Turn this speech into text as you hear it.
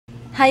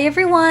Hi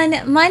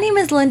everyone, my name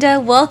is Linda.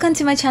 Welcome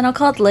to my channel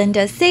called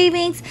Linda's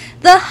Savings.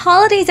 The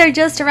holidays are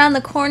just around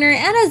the corner,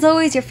 and as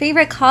always, your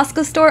favorite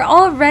Costco store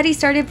already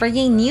started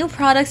bringing new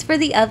products for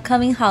the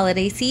upcoming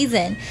holiday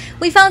season.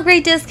 We found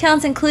great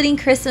discounts including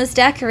Christmas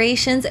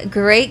decorations,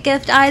 great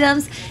gift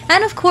items,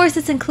 and of course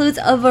this includes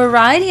a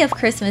variety of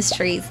Christmas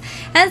trees.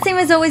 And same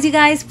as always, you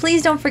guys,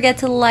 please don't forget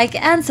to like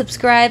and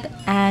subscribe,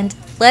 and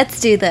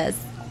let's do this.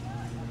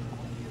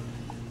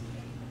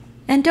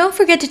 And don't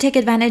forget to take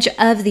advantage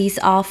of these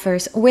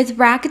offers. With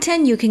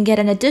Rakuten, you can get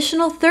an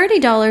additional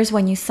 $30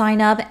 when you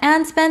sign up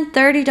and spend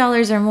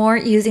 $30 or more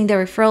using the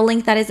referral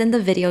link that is in the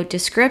video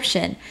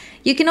description.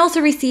 You can also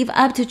receive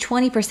up to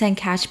 20%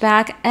 cash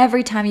back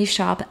every time you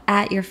shop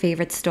at your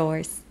favorite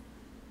stores.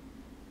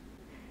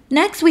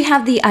 Next, we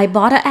have the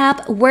Ibotta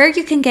app where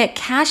you can get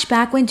cash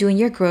back when doing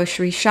your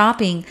grocery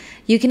shopping.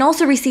 You can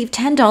also receive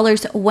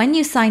 $10 when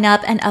you sign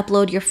up and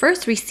upload your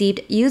first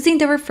receipt using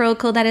the referral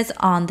code that is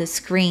on the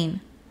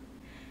screen.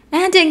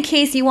 And in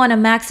case you want to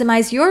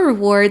maximize your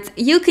rewards,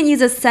 you can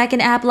use a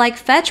second app like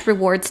Fetch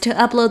Rewards to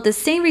upload the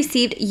same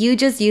receipt you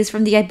just used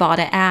from the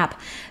Ibotta app.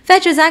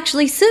 Fetch is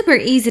actually super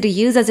easy to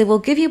use as it will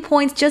give you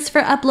points just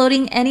for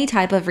uploading any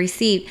type of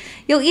receipt.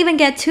 You'll even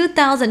get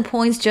 2,000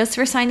 points just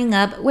for signing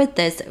up with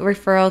this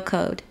referral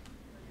code.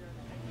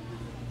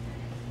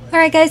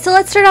 Alright guys, so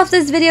let's start off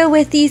this video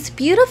with these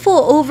beautiful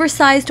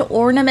oversized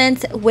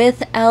ornaments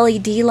with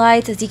LED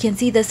lights. As you can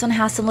see, this one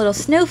has some little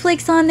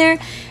snowflakes on there,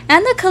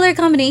 and the color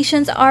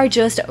combinations are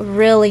just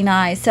really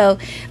nice. So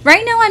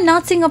right now I'm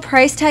not seeing a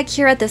price tag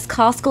here at this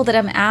Costco that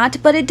I'm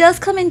at, but it does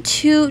come in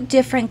two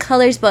different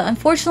colors, but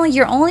unfortunately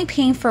you're only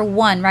paying for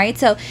one, right?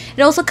 So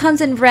it also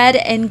comes in red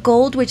and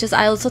gold, which is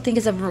I also think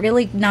is a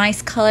really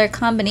nice color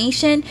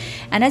combination.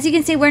 And as you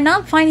can see, we're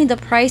not finding the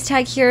price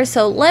tag here,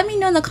 so let me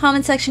know in the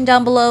comment section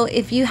down below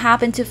if you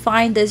happen to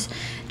find this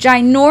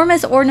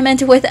ginormous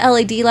ornament with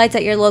LED lights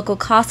at your local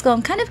Costco.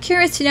 I'm kind of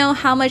curious to know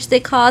how much they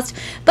cost,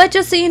 but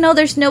just so you know,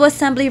 there's no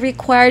assembly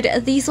required.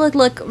 These would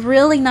look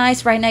really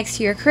nice right next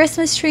to your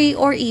Christmas tree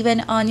or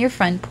even on your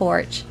front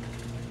porch.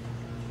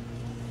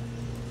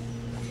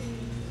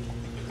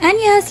 And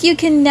yes, you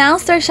can now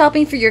start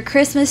shopping for your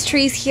Christmas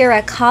trees here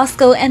at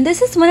Costco, and this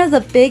is one of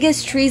the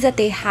biggest trees that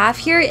they have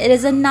here. It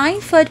is a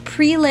 9-foot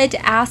pre-lit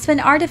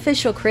aspen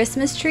artificial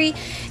Christmas tree.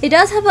 It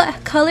does have a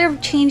color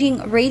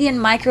changing radiant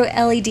micro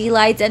LED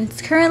lights, and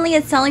currently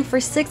it's selling for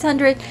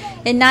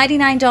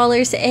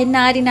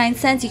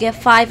 $699.99. You get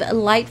 5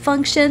 light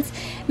functions.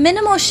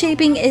 Minimal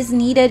shaping is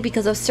needed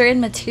because of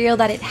certain material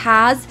that it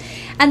has.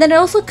 And then it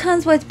also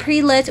comes with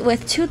pre-lit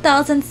with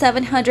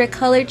 2,700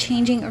 color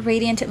changing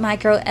radiant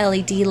micro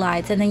LED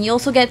lights. And then you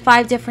also get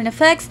 5 different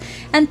effects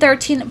and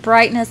 13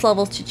 brightness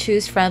levels to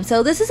choose from.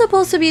 So this is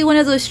supposed to be one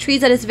of those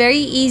trees that is very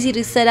easy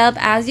to set up.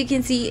 As you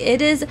can see,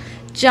 it is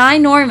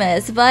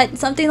ginormous, but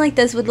something like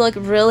this would look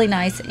really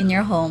nice in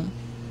your home.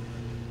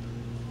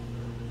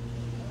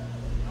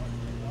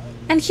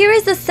 And here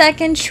is the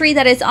second tree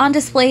that is on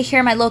display here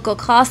at my local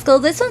Costco.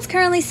 This one's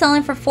currently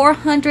selling for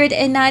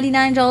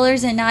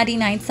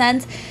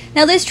 $499.99.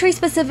 Now this tree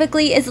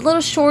specifically is a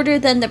little shorter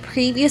than the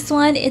previous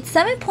one. It's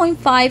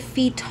 7.5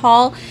 feet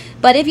tall,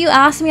 but if you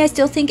ask me, I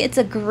still think it's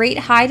a great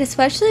height,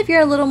 especially if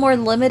you're a little more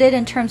limited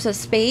in terms of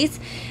space.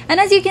 And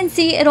as you can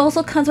see, it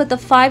also comes with the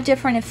 5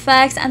 different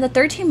effects and the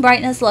 13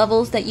 brightness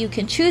levels that you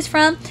can choose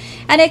from.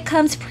 And it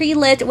comes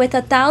pre-lit with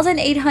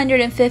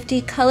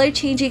 1,850 color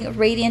changing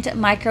radiant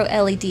micro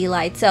LED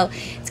lights. So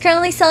it's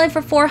currently selling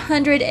for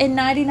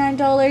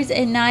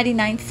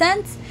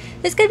 $499.99.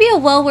 This could be a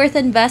well worth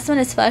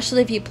investment,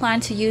 especially if you plan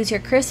to use your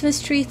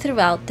Christmas tree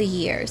throughout the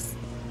years.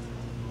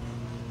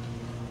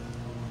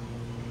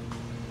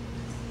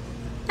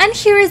 And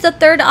here is the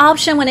third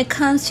option when it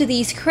comes to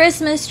these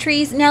Christmas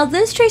trees. Now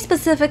this tree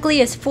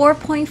specifically is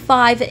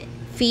 4.5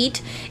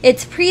 feet.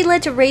 It's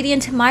pre-lit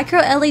radiant micro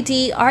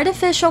LED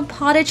artificial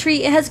potted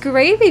tree. It has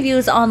great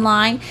reviews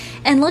online,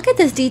 and look at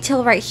this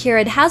detail right here.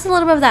 It has a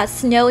little bit of that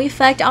snow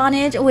effect on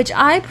it, which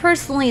I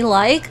personally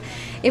like.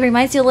 It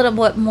reminds you a little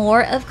bit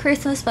more of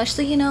Christmas,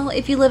 especially, you know,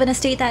 if you live in a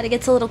state that it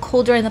gets a little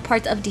colder in the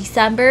parts of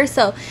December.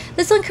 So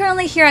this one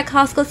currently here at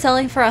Costco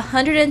selling for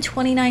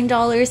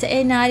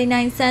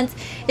 $129.99.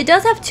 It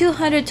does have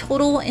 200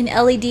 total in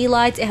LED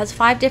lights. It has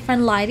 5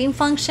 different lighting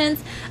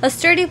functions, a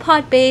sturdy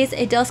pot base.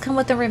 It does come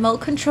with a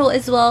remote control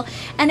as well,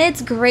 and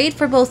it's great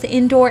for both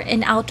indoor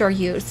and outdoor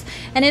use.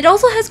 And it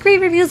also has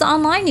great reviews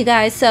online, you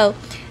guys. So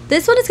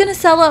this one is going to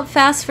sell out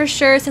fast for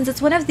sure, since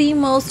it's one of the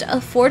most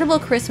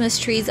affordable Christmas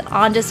trees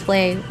on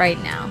display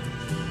right now.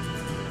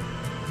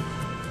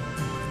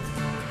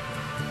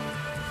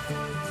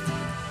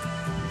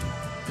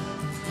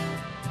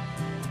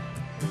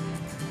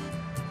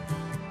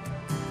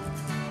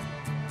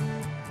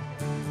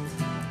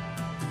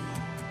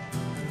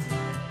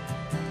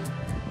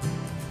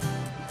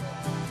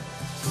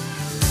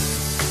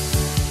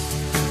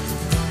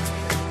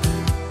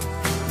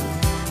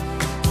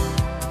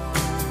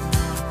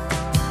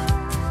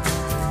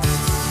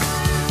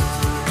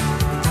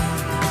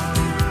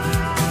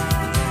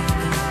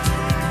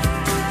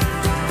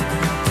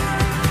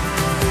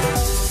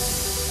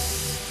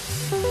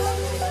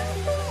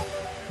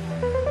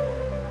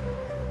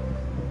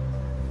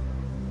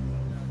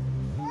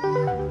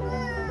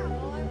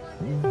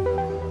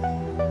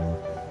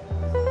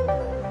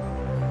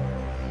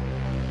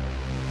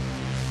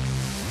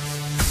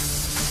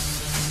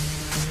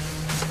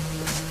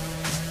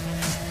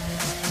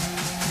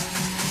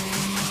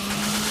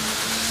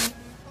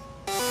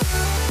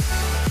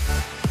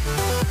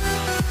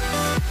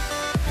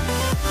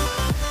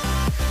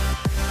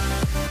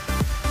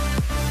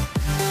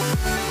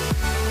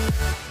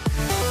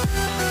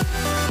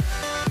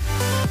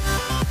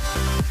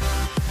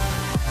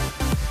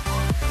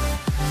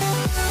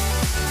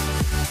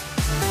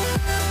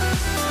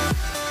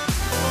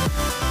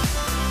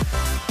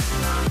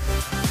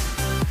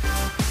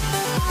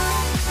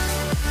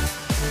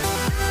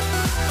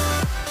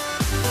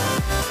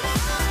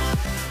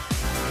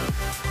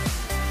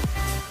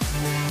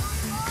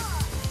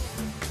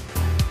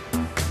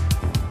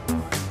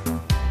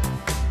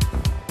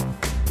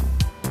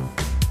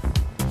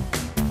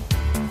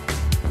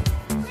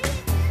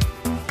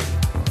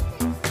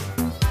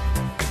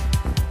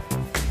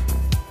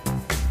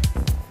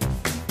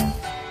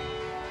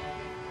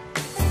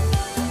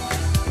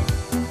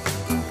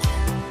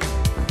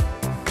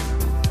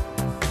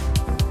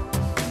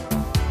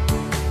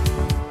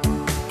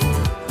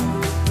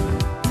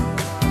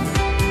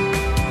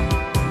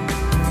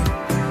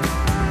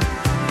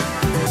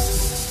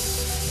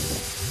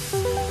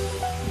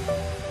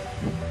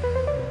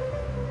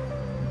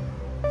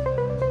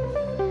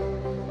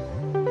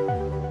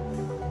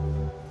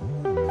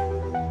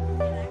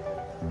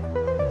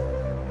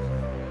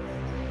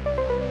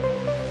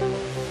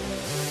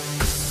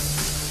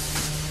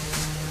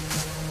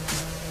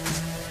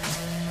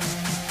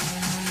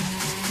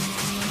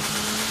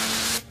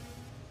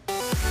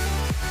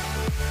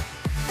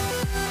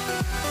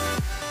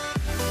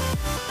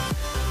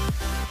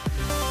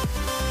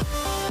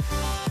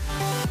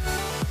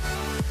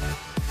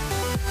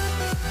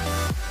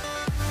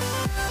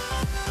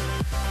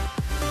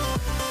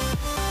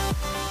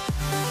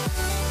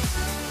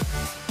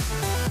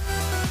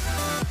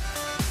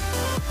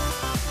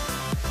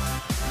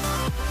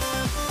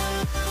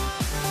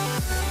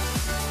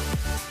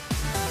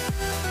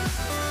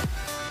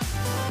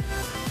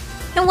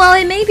 And while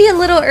it may be a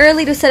little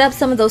early to set up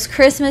some of those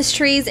Christmas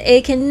trees,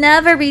 it can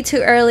never be too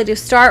early to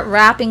start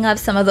wrapping up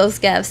some of those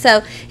gifts. So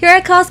here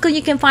at Costco,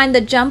 you can find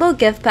the jumbo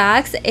gift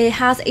packs. It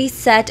has a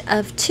set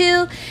of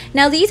 2.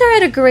 Now these are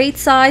at a great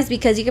size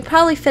because you could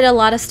probably fit a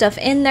lot of stuff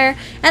in there.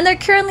 And they're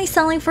currently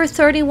selling for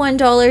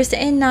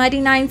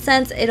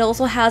 $31.99. It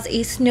also has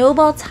a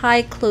snowball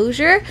tie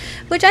closure,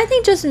 which I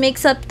think just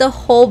makes up the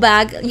whole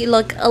bag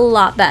look a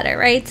lot better,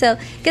 right? So it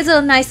gives it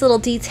a nice little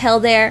detail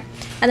there.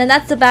 And then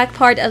that's the back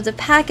part of the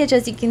package.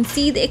 As you can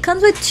see, it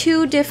comes with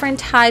 2 different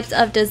types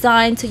of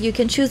design, so you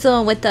can choose the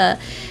one with the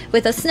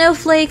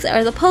snowflakes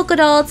or the polka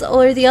dots,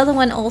 or the other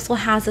one also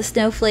has the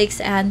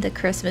snowflakes and the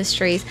Christmas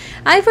trees.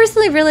 I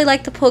personally really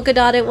like the polka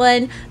dotted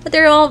one, but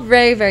they're all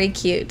very, very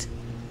cute.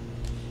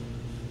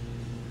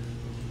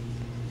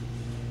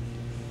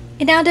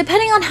 And now,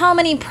 depending on how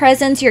many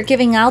presents you're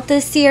giving out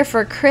this year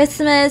for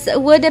Christmas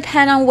would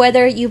depend on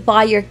whether you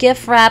buy your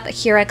gift wrap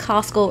here at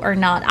Costco or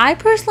not. I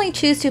personally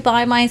choose to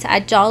buy mine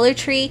at Dollar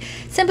Tree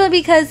simply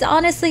because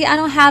honestly I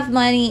don't have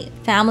many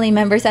family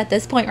members at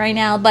this point right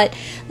now, but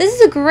this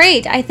is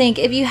great, I think,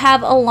 if you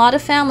have a lot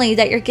of family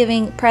that you're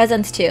giving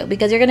presents to,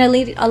 because you're going to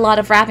need a lot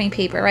of wrapping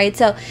paper, right?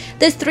 So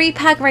this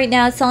 3-pack right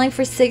now is selling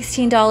for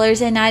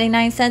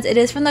 $16.99. It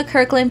is from the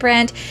Kirkland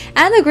brand,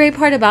 and the great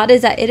part about it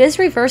is that it is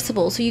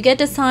reversible, so you get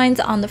the signs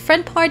on the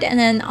front part and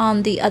then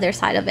on the other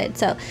side of it.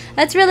 So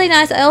that's really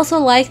nice. I also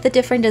like the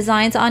different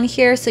designs on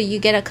here, so you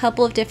get a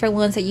couple of different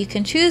ones that you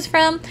can choose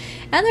from,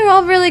 and they're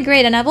all really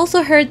great, and I've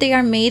also heard they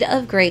are made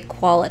of great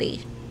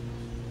quality.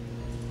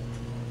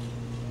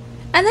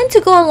 And then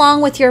to go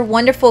along with your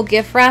wonderful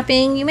gift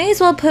wrapping, you may as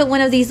well put one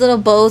of these little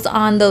bows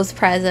on those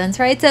presents,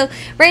 right? So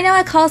right now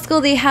at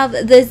Costco, they have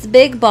this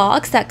big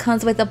box that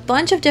comes with a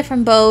bunch of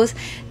different bows,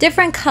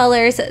 different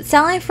colors,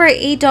 selling for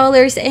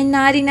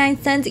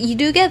 $8.99. You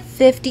do get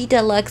 50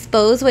 deluxe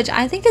bows, which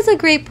I think is a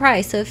great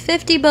price. So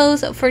 50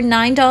 bows for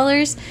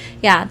 $9.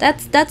 Yeah,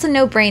 that's a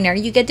no-brainer.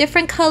 You get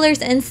different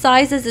colors and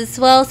sizes as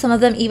well. Some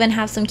of them even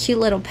have some cute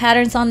little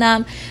patterns on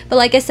them. But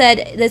like I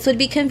said, this would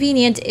be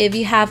convenient if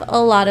you have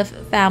a lot of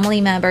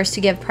family members to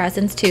give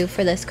presents to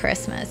for this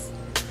Christmas.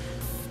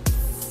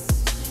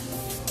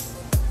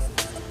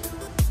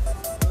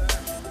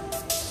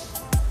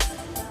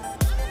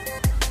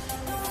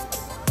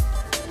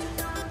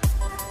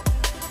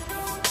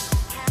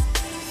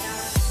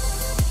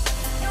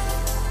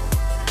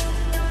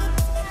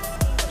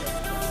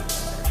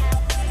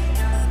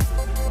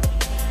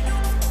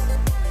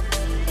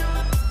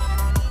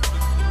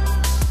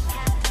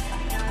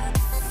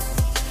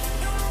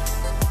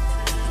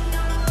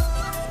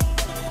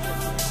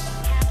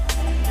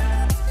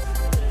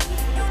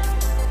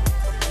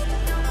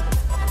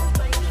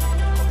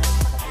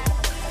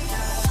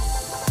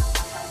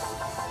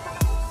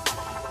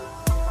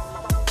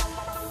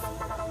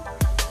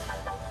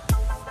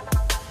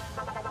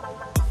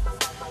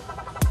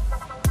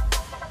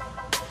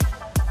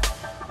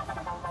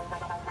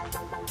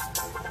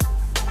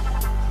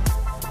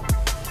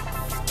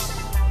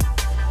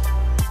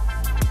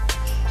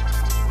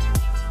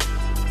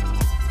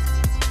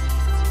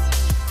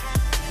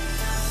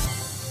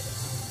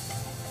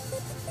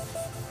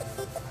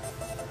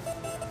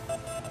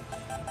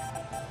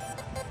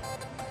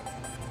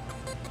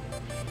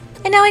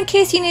 And now in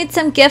case you need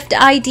some gift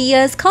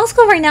ideas,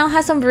 Costco right now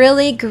has some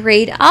really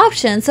great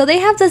options. So they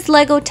have this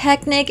Lego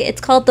Technic, it's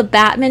called the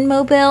Batman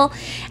Mobile,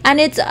 and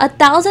it's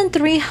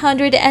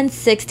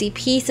 1,360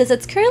 pieces.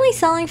 It's currently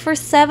selling for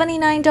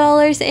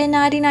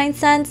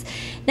 $79.99.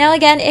 Now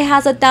again, it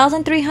has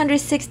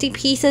 1,360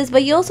 pieces,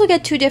 but you also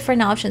get 2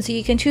 different options. So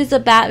you can choose the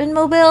Batman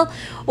Mobile,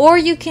 or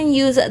you can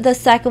use the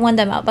second one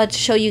that I'm about to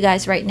show you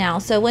guys right now.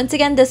 So once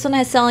again, this one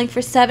is selling for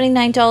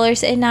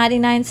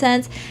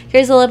 $79.99.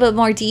 Here's a little bit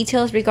more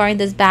details regarding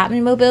this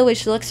Batman Mobile,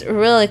 which looks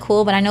really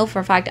cool, but I know for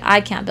a fact I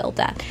can't build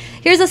that.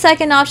 Here's the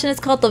second option. It's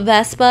called the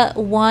Vespa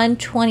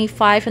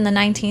 125 from the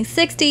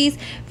 1960s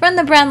from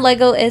the brand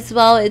Lego as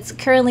well. It's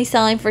currently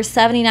selling for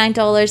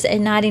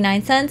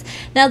 $79.99.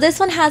 Now this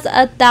one has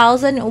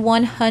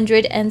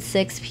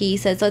 1,106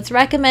 pieces, so it's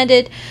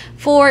recommended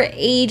for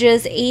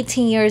ages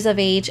 18 years of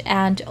age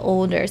and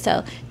older.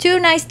 So 2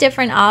 nice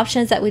different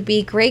options that would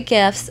be great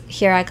gifts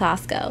here at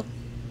Costco.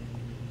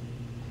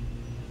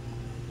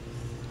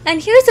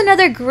 And here's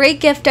another great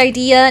gift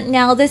idea.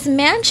 Now this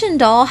mansion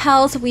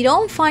dollhouse, we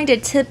don't find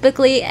it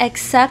typically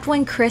except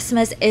when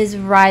Christmas is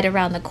right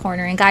around the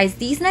corner. And guys,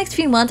 these next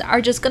few months are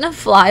just gonna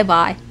fly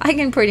by. I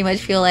can pretty much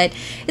feel it.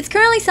 It's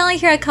currently selling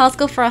here at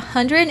Costco for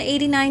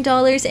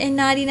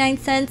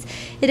 $189.99.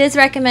 It is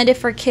recommended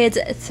for kids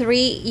 3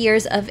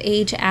 years of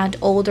age and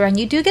older, and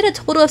you do get a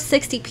total of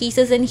 60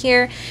 pieces in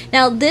here.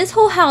 Now this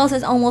whole house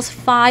is almost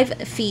 5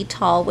 feet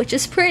tall, which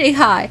is pretty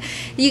high.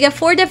 You get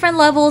 4 different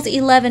levels,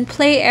 11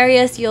 play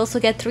areas. You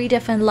also get 3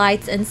 different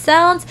lights and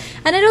sounds,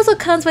 and it also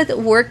comes with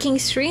working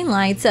string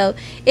lights. So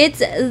it's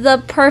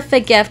the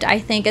perfect gift, I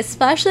think,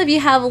 especially if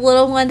you have a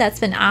little one that's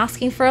been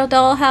asking for a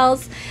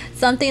dollhouse.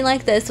 Something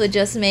like this would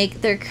just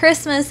make their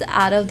Christmas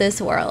out of this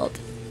world.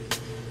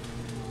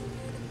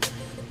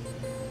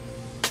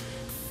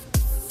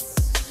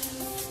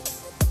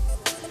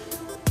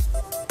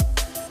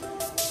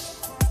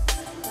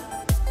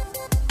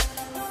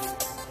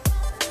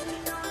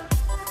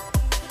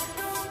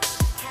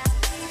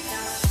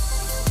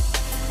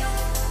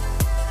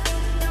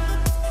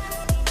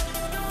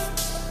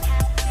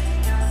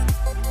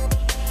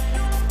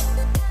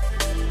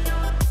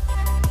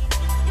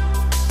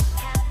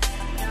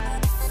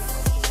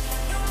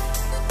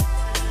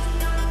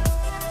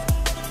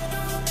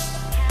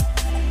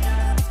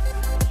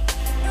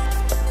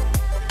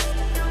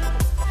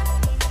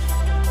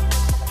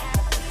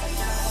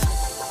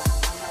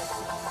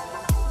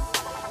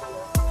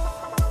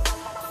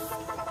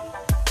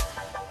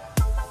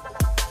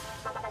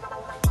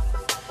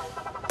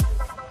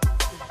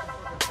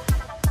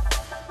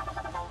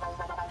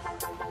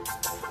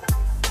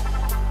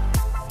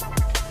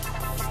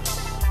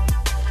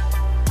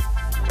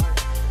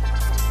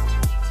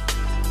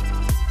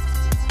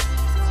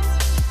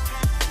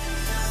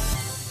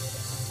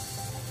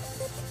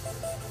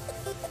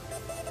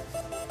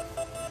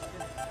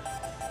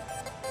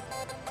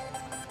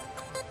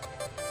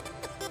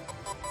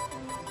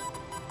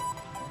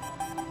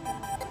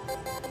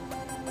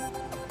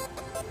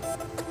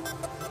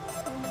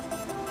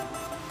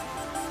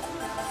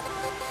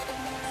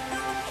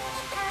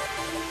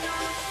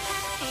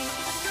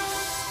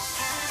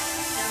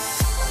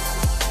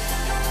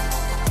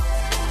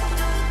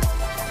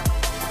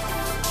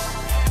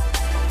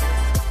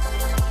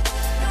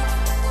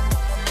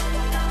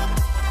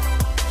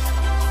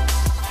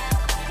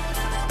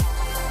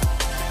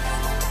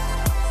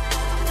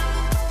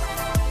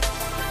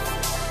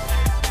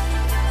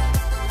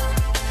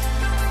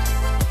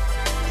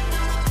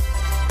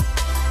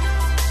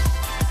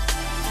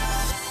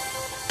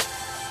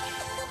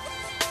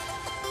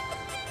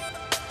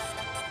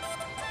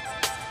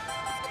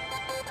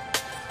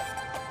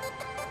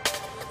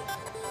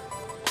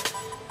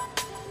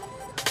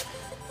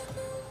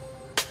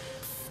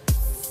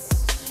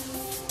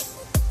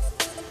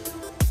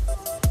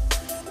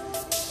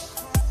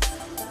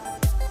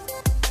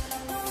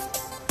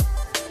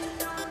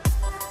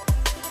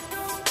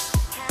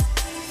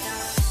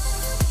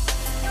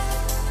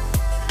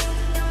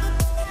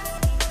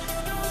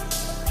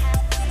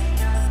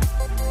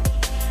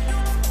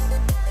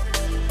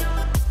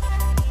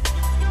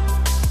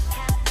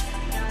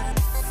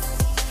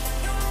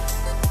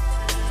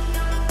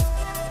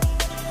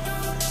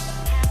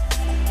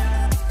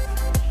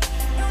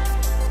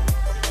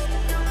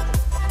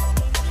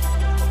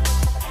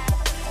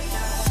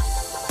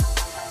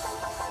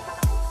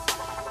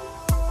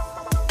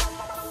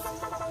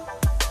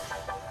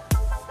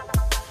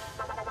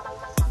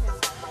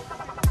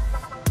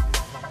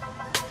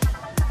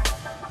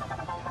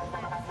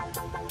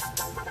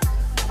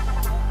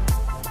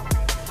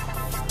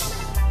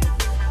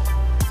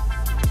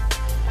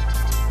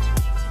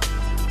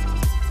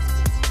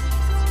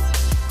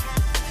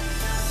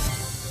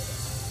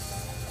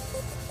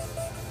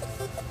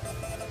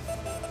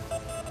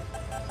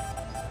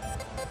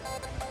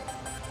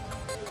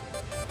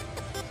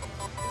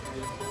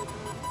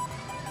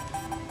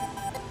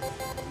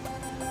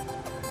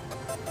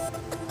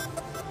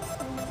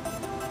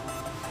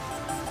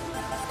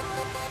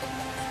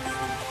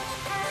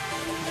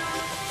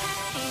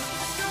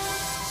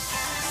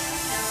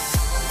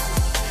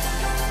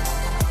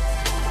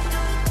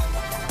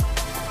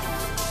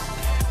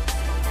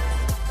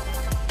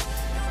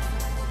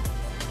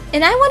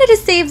 And I wanted to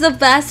save the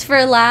best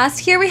for last.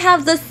 Here we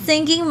have the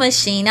singing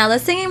machine. Now the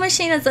singing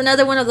machine is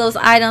another one of those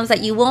items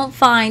that you won't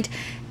find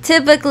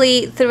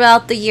typically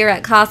throughout the year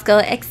at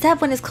Costco,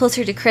 except when it's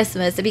closer to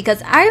Christmas, because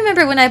I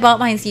remember when I bought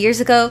mine years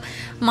ago,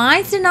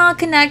 mine did not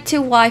connect to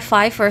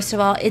Wi-Fi. First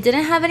of all, it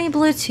didn't have any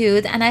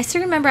Bluetooth, and I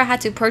still remember I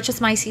had to purchase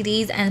my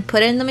CDs and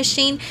put it in the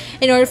machine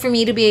in order for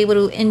me to be able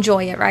to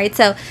enjoy it, right?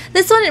 So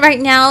this one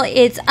right now,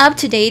 it's up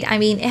to date. I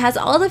mean, it has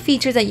all the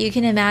features that you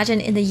can imagine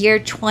in the year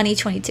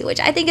 2022, which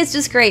I think is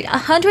just great.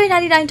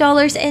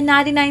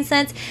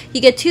 $199.99.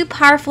 You get 2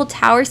 powerful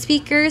tower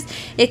speakers.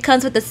 It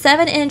comes with a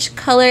 7-inch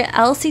color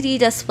LCD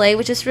display,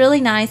 which is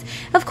really nice.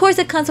 Of course,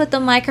 it comes with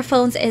the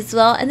microphones as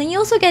well, and then you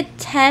also get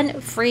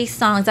 10 free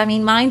songs. I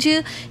mean, mind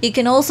you, you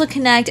can also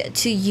connect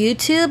to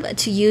YouTube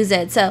to use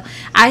it. So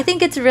I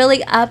think it's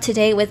really up to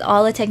date with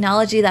all the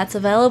technology that's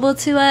available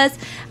to us.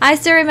 I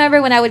still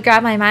remember when I would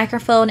grab my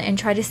microphone and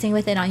try to sing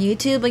with it on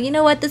YouTube, but you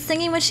know what? The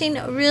singing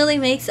machine really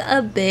makes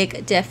a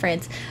big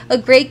difference. A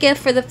great gift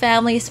for the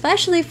family,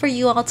 especially for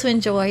you all to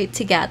enjoy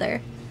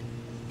together.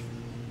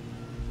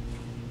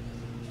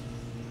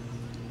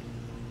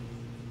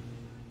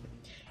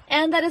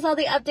 And that is all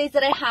the updates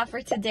that I have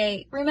for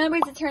today. Remember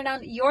to turn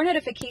on your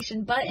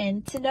notification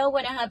button to know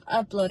when I have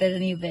uploaded a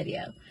new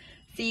video.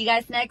 See you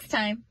guys next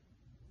time.